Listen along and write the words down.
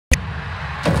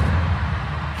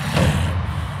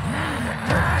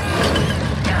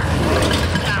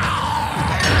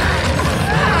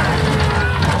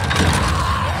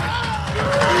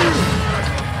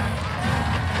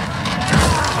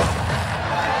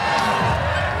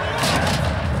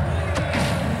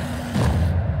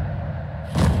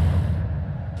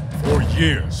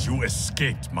years, you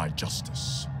escaped my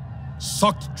justice.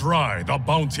 Sucked dry the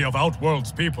bounty of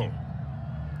Outworld's people.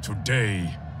 Today,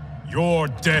 your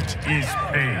debt is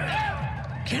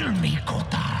paid. Kill me,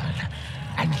 Kotal,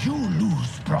 and you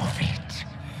lose profit.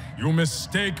 You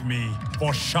mistake me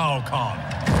for Shao Kahn.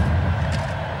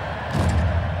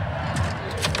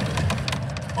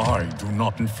 I do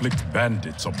not inflict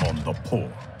bandits upon the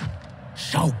poor.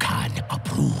 Shao Kahn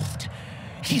approved.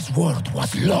 His word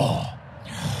was law.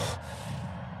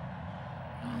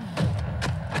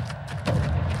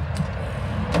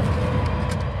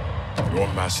 Your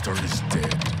master is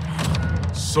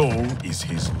dead. So is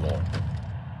his law.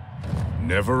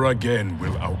 Never again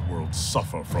will Outworld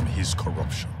suffer from his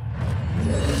corruption.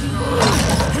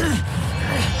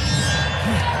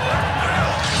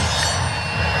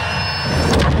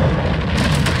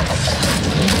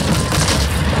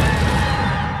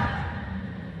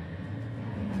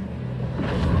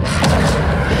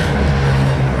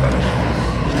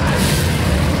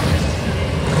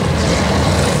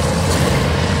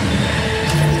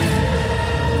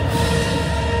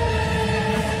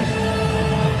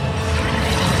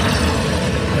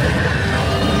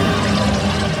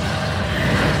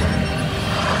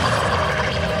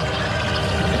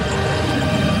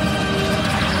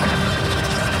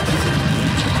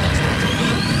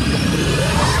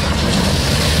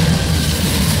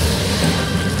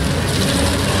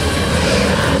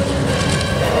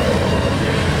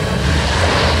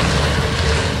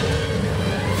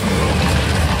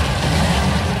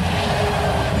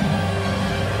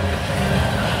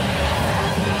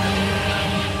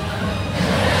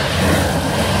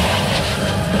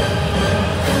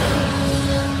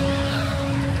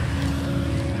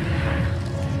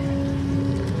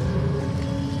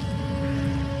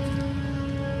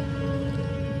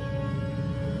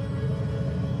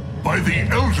 By the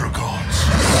Elder Gods!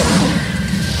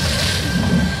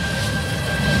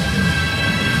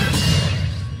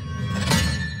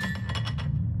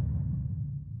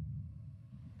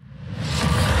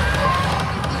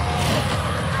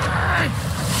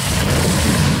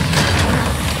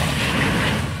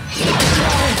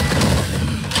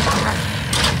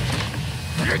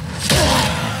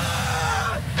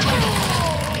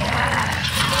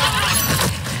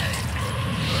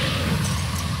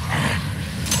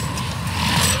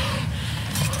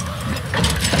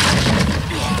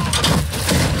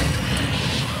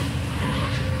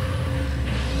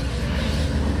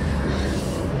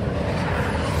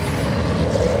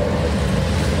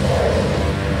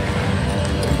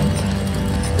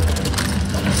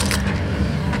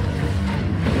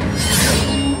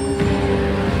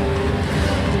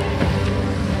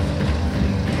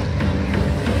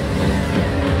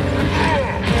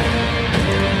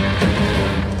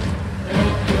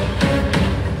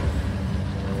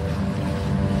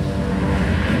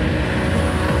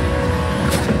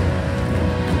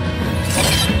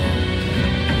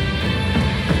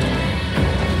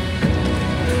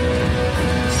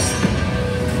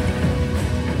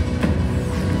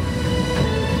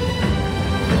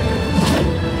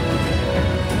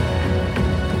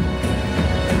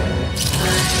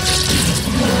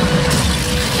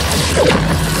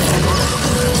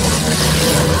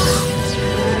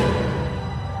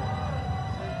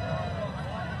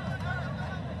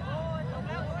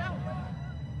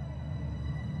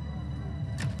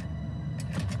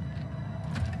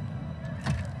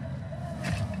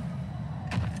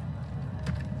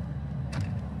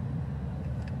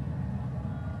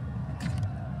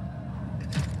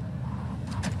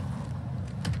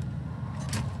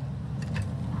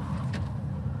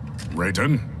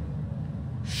 Raiden?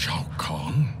 Shao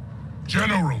Kahn?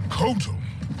 General Kotal.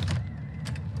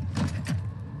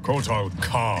 Kotal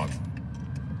Kahn.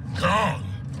 Khan?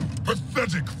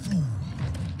 Pathetic fool.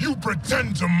 You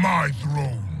pretend to my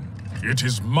throne. It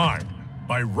is mine,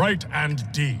 by right and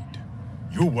deed.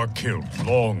 You were killed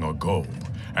long ago,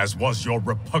 as was your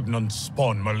repugnant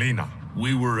spawn Melina.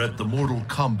 We were at the Mortal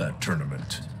Kombat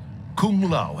tournament. Kung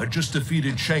Lao had just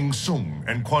defeated Shang Tsung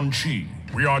and Quan Chi.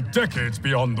 We are decades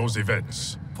beyond those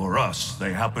events. For us,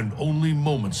 they happened only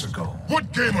moments ago.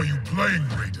 What game are you playing,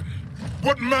 Raiden?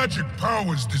 What magic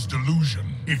powers this delusion?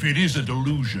 If it is a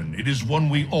delusion, it is one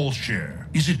we all share.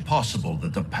 Is it possible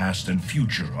that the past and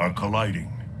future are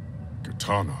colliding?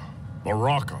 Kitana,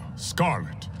 Baraka,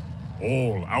 Scarlet,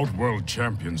 all Outworld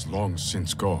champions long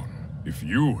since gone. If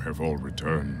you have all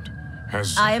returned,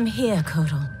 has... I am here,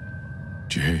 Kotal.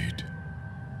 Jade.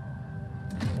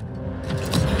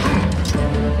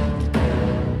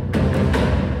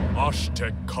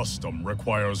 Aztec custom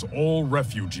requires all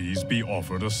refugees be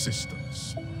offered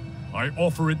assistance. I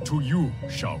offer it to you,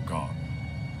 Shao Kahn.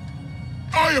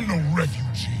 I am no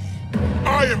refugee.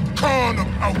 I am Khan of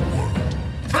Outworld.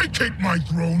 Vacate my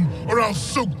throne, or I'll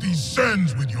soak these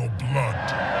sands with your blood.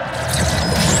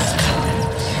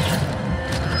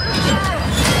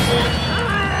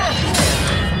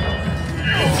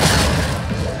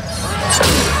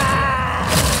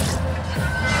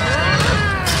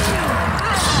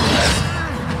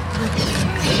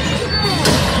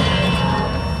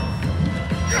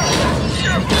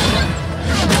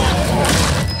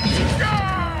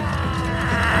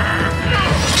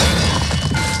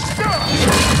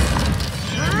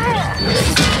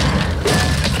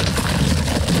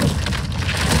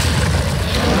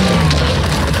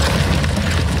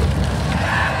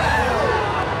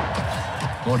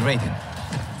 Lord Raiden,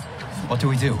 what do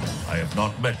we do? I have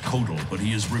not met Kotal, but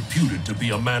he is reputed to be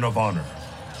a man of honor.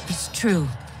 It's true.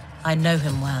 I know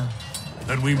him well.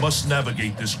 Then we must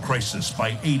navigate this crisis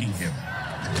by aiding him.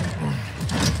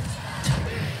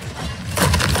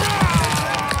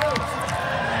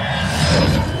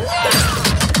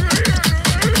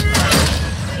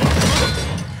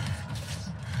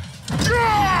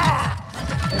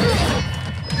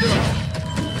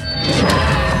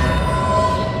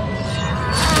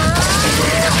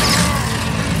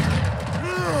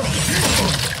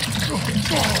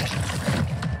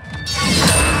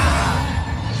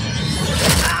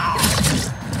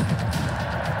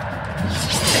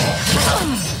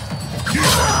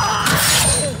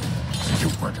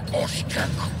 Stupid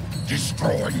Oshtek,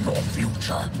 destroying your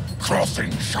future,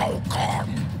 crossing Shao Kahn.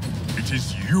 It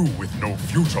is you with no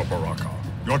future, Baraka.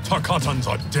 Your Takatans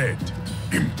are dead.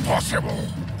 Impossible.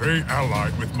 They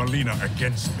allied with Melina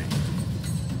against me.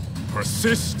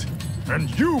 Persist, and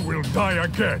you will die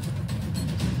again.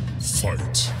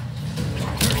 Fight.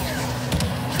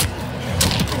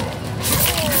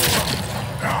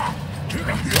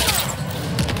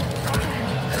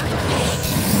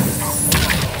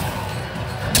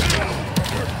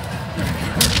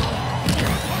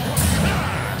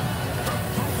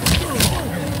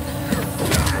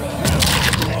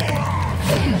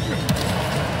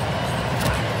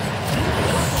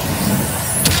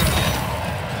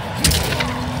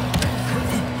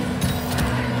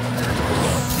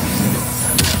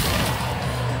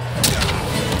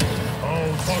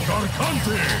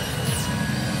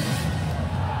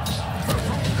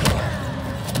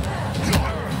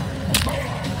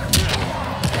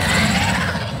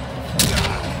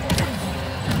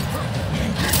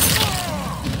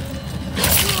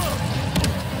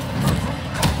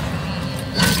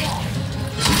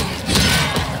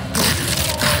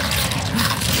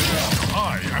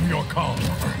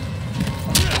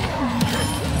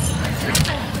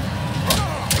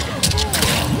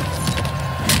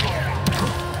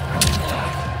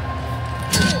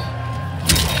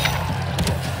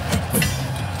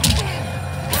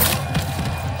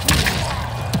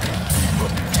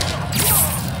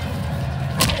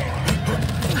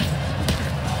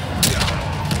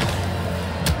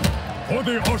 For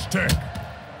the Oshtek!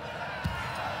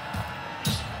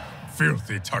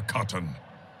 Filthy Takatan!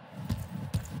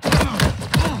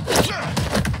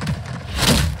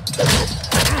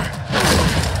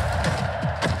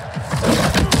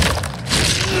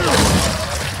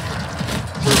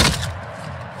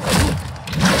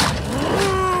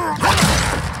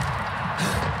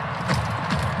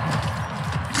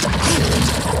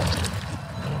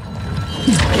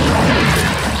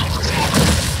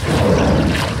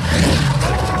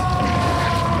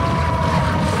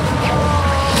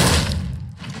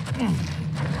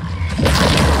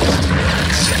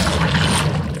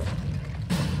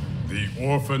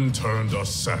 Orphan turned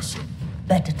assassin.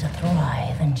 Better to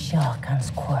thrive in Shao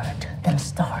Kahn's court than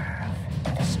starve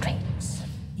in the streets.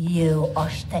 You,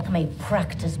 Oshtek, may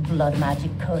practice blood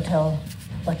magic, Kotal,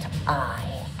 but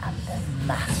I am the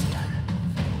master.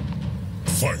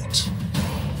 Fight.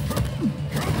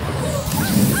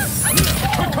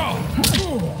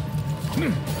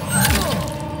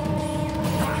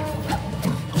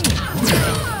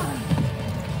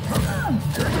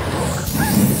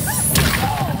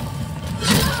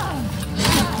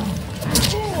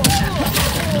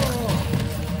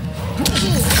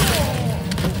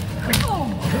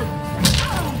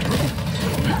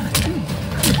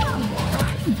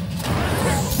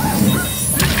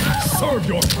 Serve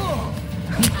your...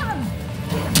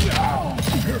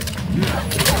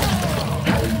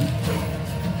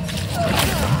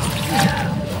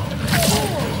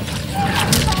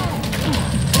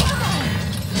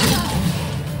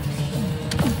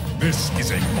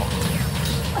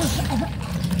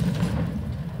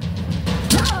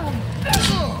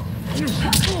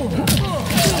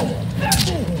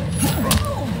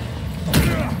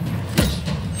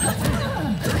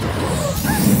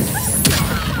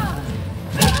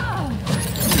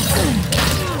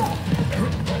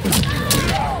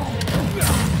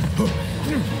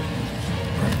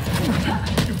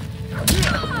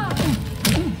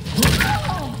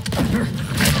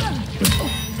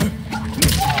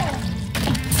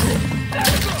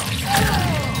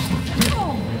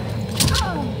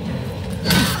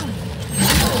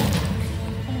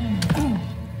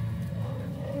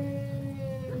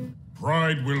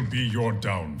 pride will be your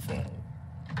downfall.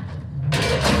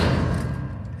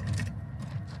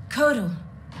 Kotal.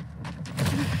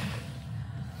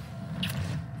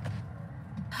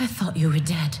 I thought you were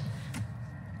dead.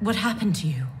 What happened to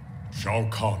you? Shao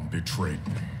Kahn betrayed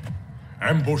me,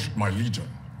 ambushed my legion.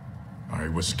 I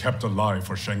was kept alive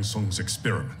for Shang Tsung's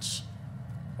experiments.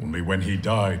 Only when he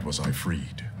died was I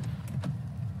freed.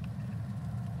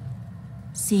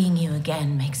 Seeing you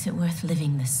again makes it worth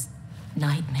living this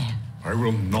nightmare. I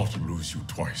will not lose you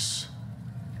twice.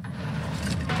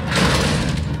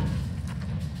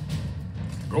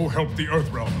 Go help the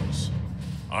Earthrealmers.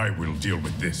 I will deal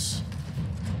with this.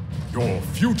 Your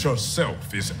future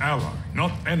self is ally,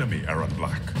 not enemy, Aaron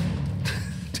Black.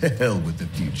 To hell with the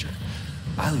future.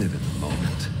 I live in the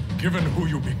moment. Given who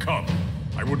you become,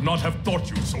 I would not have thought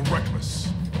you so reckless.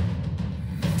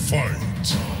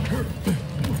 Fight!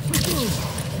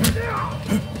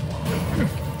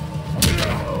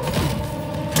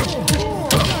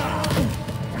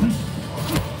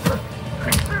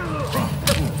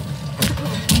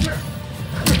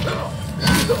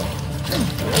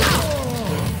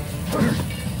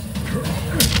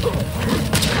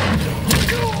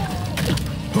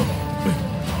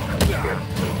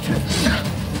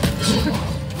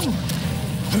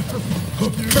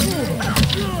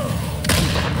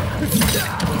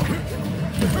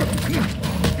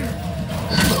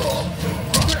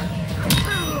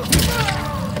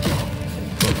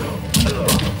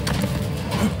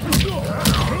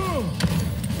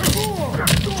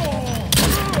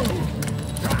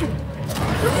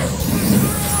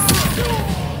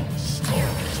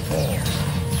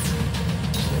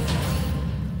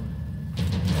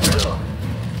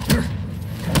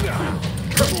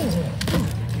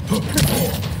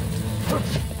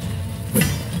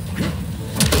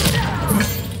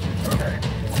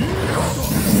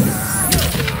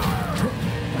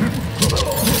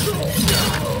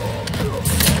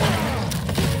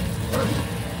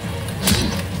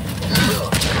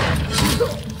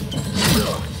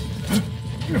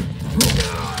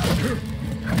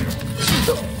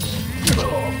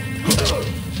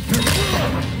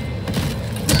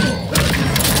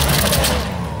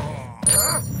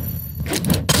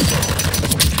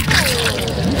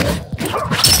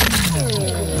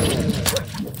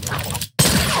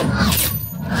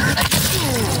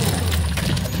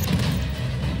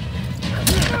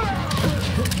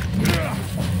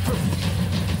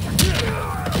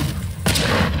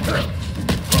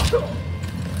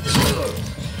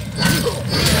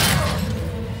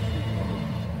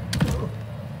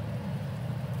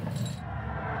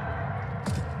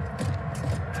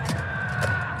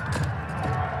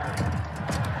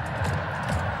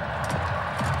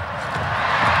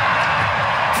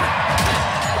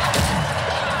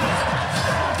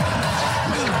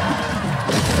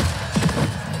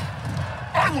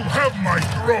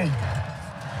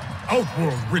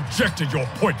 Outworld rejected your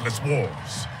pointless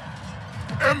wars.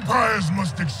 Empires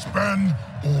must expand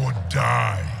or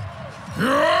die.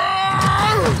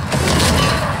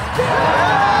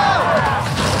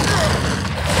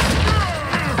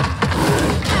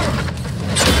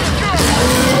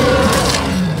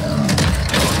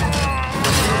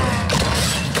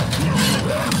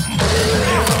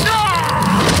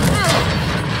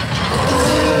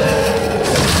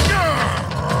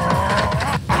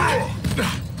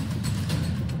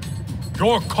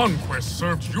 Your conquest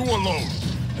served you alone,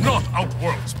 not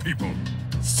Outworld's people.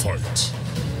 Fight.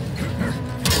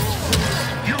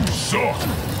 You suck!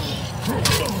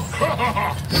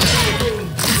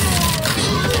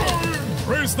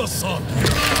 Praise the sun!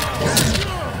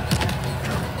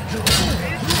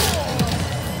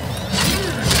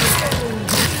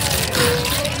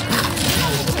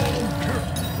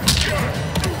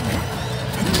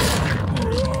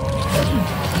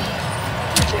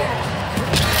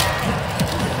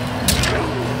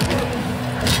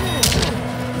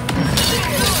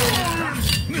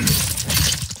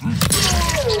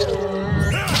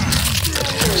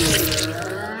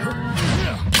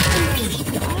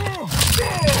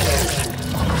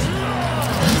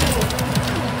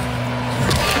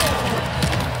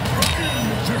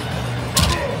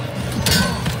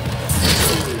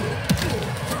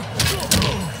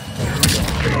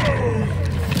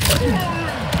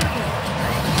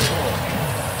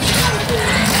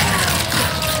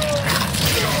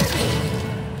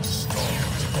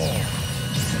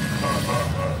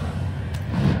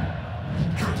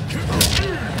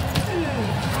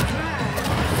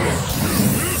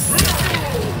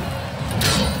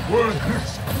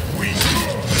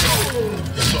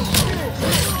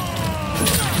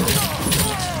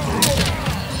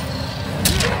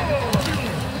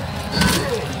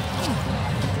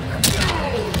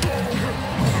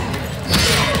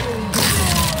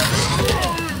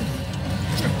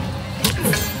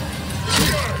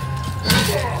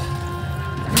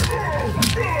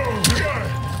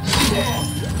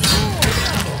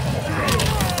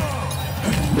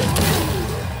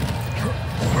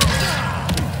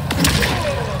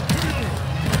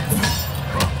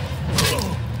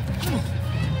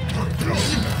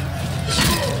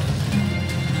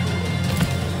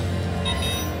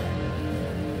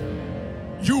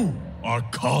 You are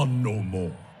Khan no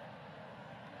more.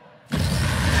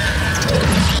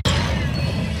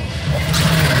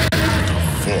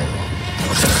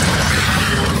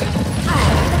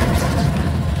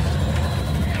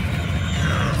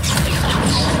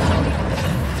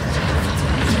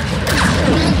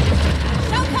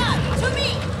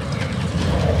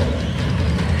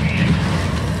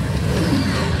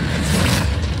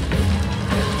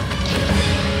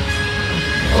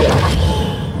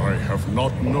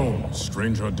 Not known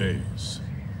stranger days.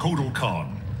 Kotal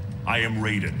Khan, I am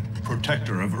Raiden,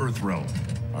 protector of Earthrealm.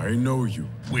 I know you.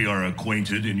 We are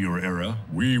acquainted in your era.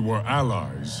 We were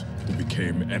allies who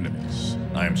became enemies.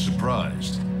 I am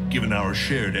surprised, given our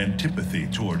shared antipathy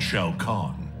toward Shao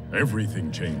Kahn.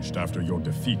 Everything changed after your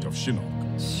defeat of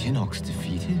Shinnok. Shinnok's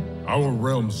defeated? Our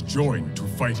realms joined to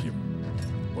fight him.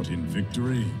 But in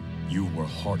victory, you were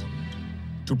hardened.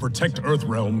 To protect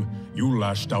Earthrealm, you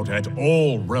lashed out at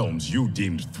all realms you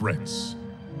deemed threats.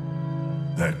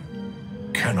 That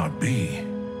cannot be.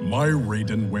 My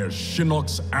Raiden wears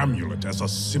Shinnok's amulet as a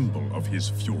symbol of his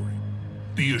fury.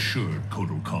 Be assured,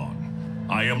 Kotal Khan,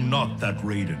 I am not that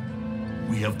Raiden.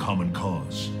 We have common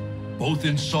cause, both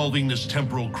in solving this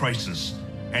temporal crisis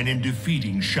and in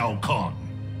defeating Shao Kahn.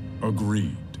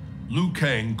 Agreed. Liu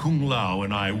Kang, Kung Lao,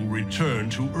 and I will return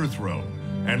to Earthrealm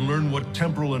and learn what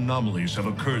temporal anomalies have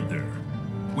occurred there.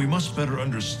 We must better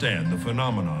understand the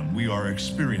phenomenon we are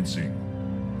experiencing.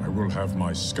 I will have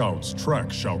my scouts track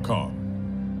Shao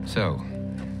Kahn. So,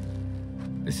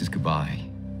 this is goodbye.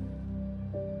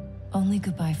 Only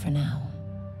goodbye for now.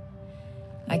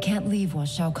 I can't leave while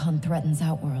Shao Kahn threatens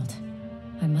Outworld.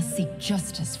 I must seek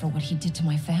justice for what he did to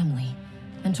my family,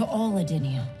 and to all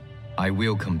Edinia. I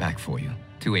will come back for you,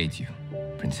 to aid you,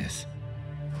 Princess.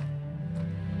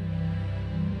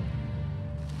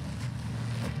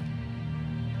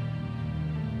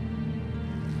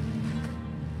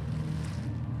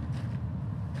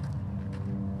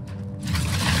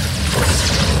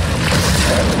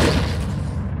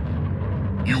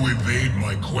 You evade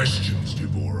my questions,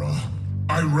 Devora.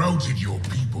 I routed your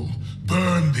people,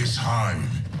 burned this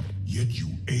hive, yet you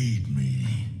aid me.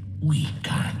 We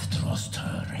can't trust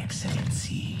her,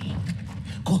 Excellency.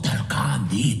 Kotal Khan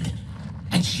did,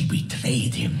 and she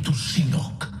betrayed him to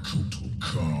Shinnok. Kotal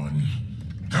Khan.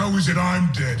 How is it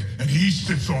I'm dead and he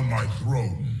sits on my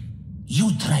throne?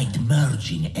 You tried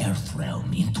merging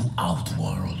Earthrealm into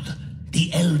Outworld. The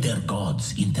Elder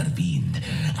Gods intervened,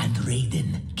 and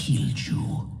Raiden killed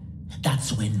you.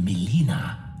 That's when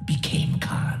Melina became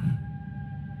Khan.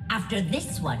 After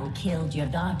this one killed your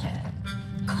daughter,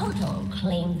 Kotal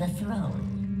claimed the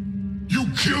throne. You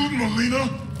killed Melina?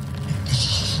 If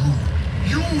this is true,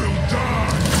 you will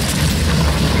die!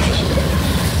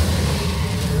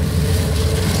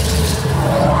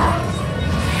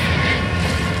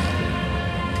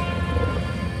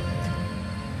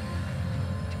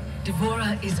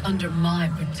 Devora is under my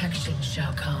protection,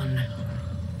 Shao Kahn.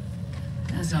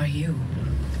 As are you.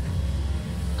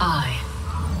 I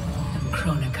am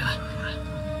Kronika.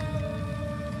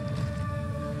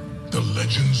 The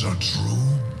legends are true?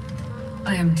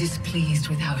 I am displeased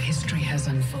with how history has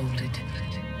unfolded.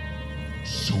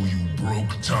 So you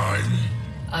broke time?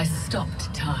 I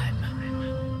stopped time.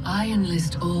 I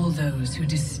enlist all those who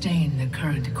disdain the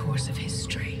current course of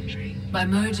history. By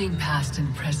merging past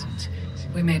and present,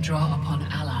 we may draw upon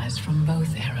allies from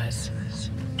both eras.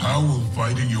 How will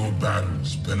fighting your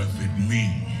battles benefit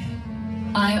me?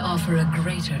 I offer a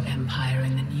greater empire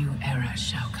in the new era,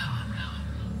 Shao Kahn.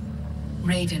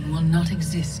 Raiden will not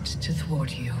exist to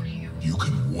thwart you. You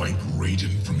can wipe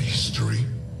Raiden from history?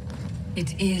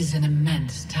 It is an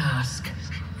immense task,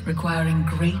 requiring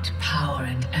great power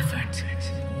and effort.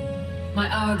 My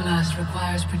hourglass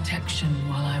requires protection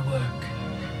while I work.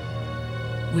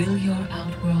 Will your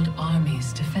Outworld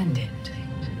armies defend it?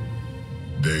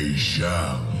 They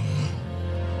shall.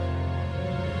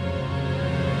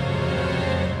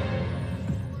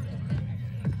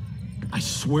 I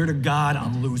swear to God,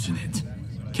 I'm losing it.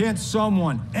 Can't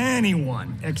someone,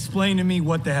 anyone, explain to me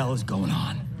what the hell is going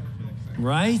on?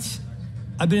 Right?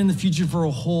 I've been in the future for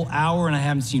a whole hour and I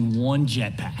haven't seen one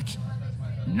jetpack.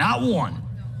 Not one.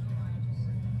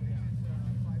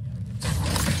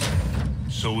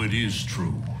 So it is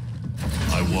true.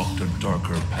 I walked a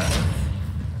darker path.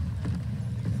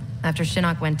 After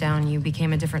Shinnok went down, you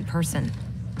became a different person.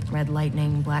 Red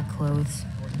lightning, black clothes,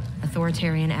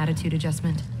 authoritarian attitude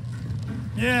adjustment.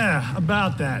 Yeah,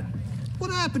 about that.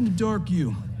 What happened to Dark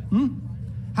You?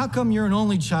 How come you're an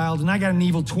only child and I got an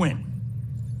evil twin?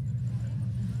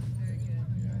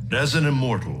 As an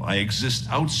immortal, I exist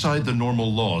outside the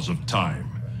normal laws of time.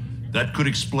 That could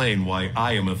explain why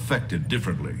I am affected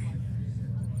differently.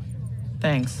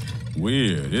 Thanks.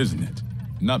 Weird, isn't it?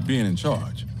 Not being in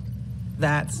charge.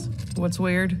 That's what's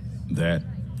weird? That,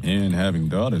 and having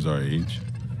daughters our age.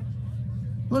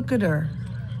 Look at her.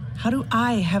 How do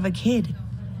I have a kid?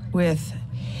 With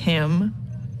him?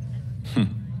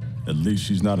 At least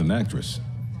she's not an actress.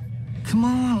 Come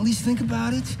on, at least think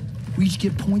about it. We each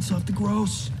get points off the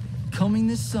gross. Coming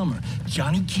this summer,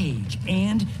 Johnny Cage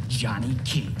and Johnny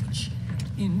Cage.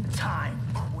 In time,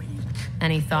 Quake.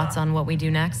 Any thoughts on what we do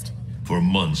next? For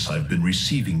months, I've been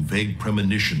receiving vague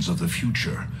premonitions of the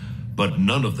future, but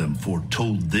none of them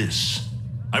foretold this.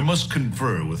 I must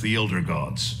confer with the Elder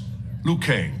Gods. Liu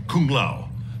Kang, Kung Lao,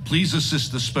 please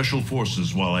assist the Special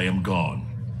Forces while I am gone.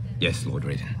 Yes, Lord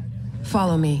Raiden.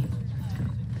 Follow me.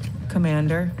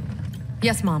 Commander?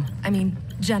 Yes, Mom.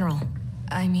 General.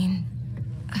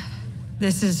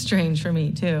 This is strange for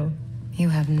me, too. You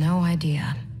have no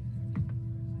idea.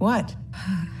 What?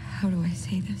 How do I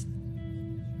say this?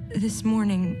 This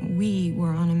morning, we were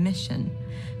on a mission.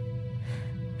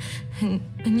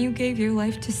 And you gave your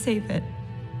life to save it.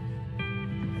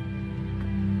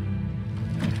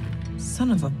 Son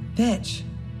of a bitch.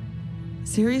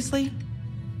 Seriously?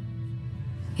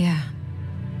 Yeah.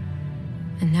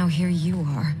 And now here you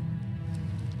are.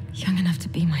 Young enough to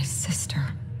be my sister.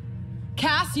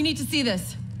 Cass, you need to see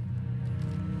this.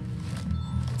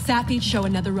 Sapphies show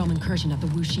another realm incursion at the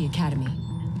Wuxi Academy.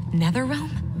 Netherrealm?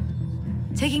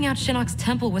 Taking out Shinnok's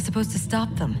temple was supposed to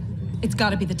stop them. It's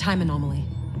gotta be the time anomaly.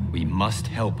 We must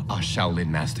help our Shaolin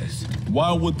masters.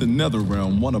 Why would the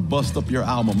Netherrealm want to bust up your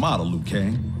alma mater, Liu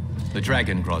Kang? The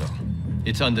Dragon Grotto.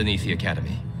 It's underneath the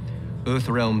Academy.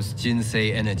 Earthrealm's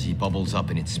Jinsei energy bubbles up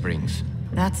in its springs.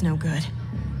 That's no good.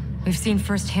 We've seen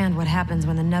firsthand what happens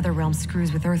when the Netherrealm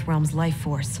screws with Earthrealm's life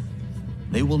force.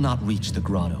 They will not reach the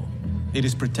grotto. It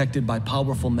is protected by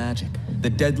powerful magic, the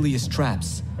deadliest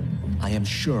traps. I am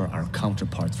sure our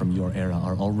counterparts from your era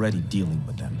are already dealing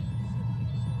with them.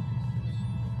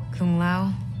 Kung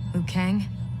Lao, Liu Kang,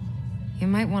 you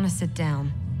might want to sit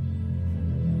down.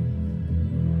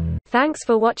 Thanks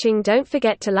for watching. Don't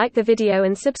forget to like the video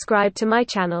and subscribe to my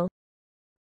channel.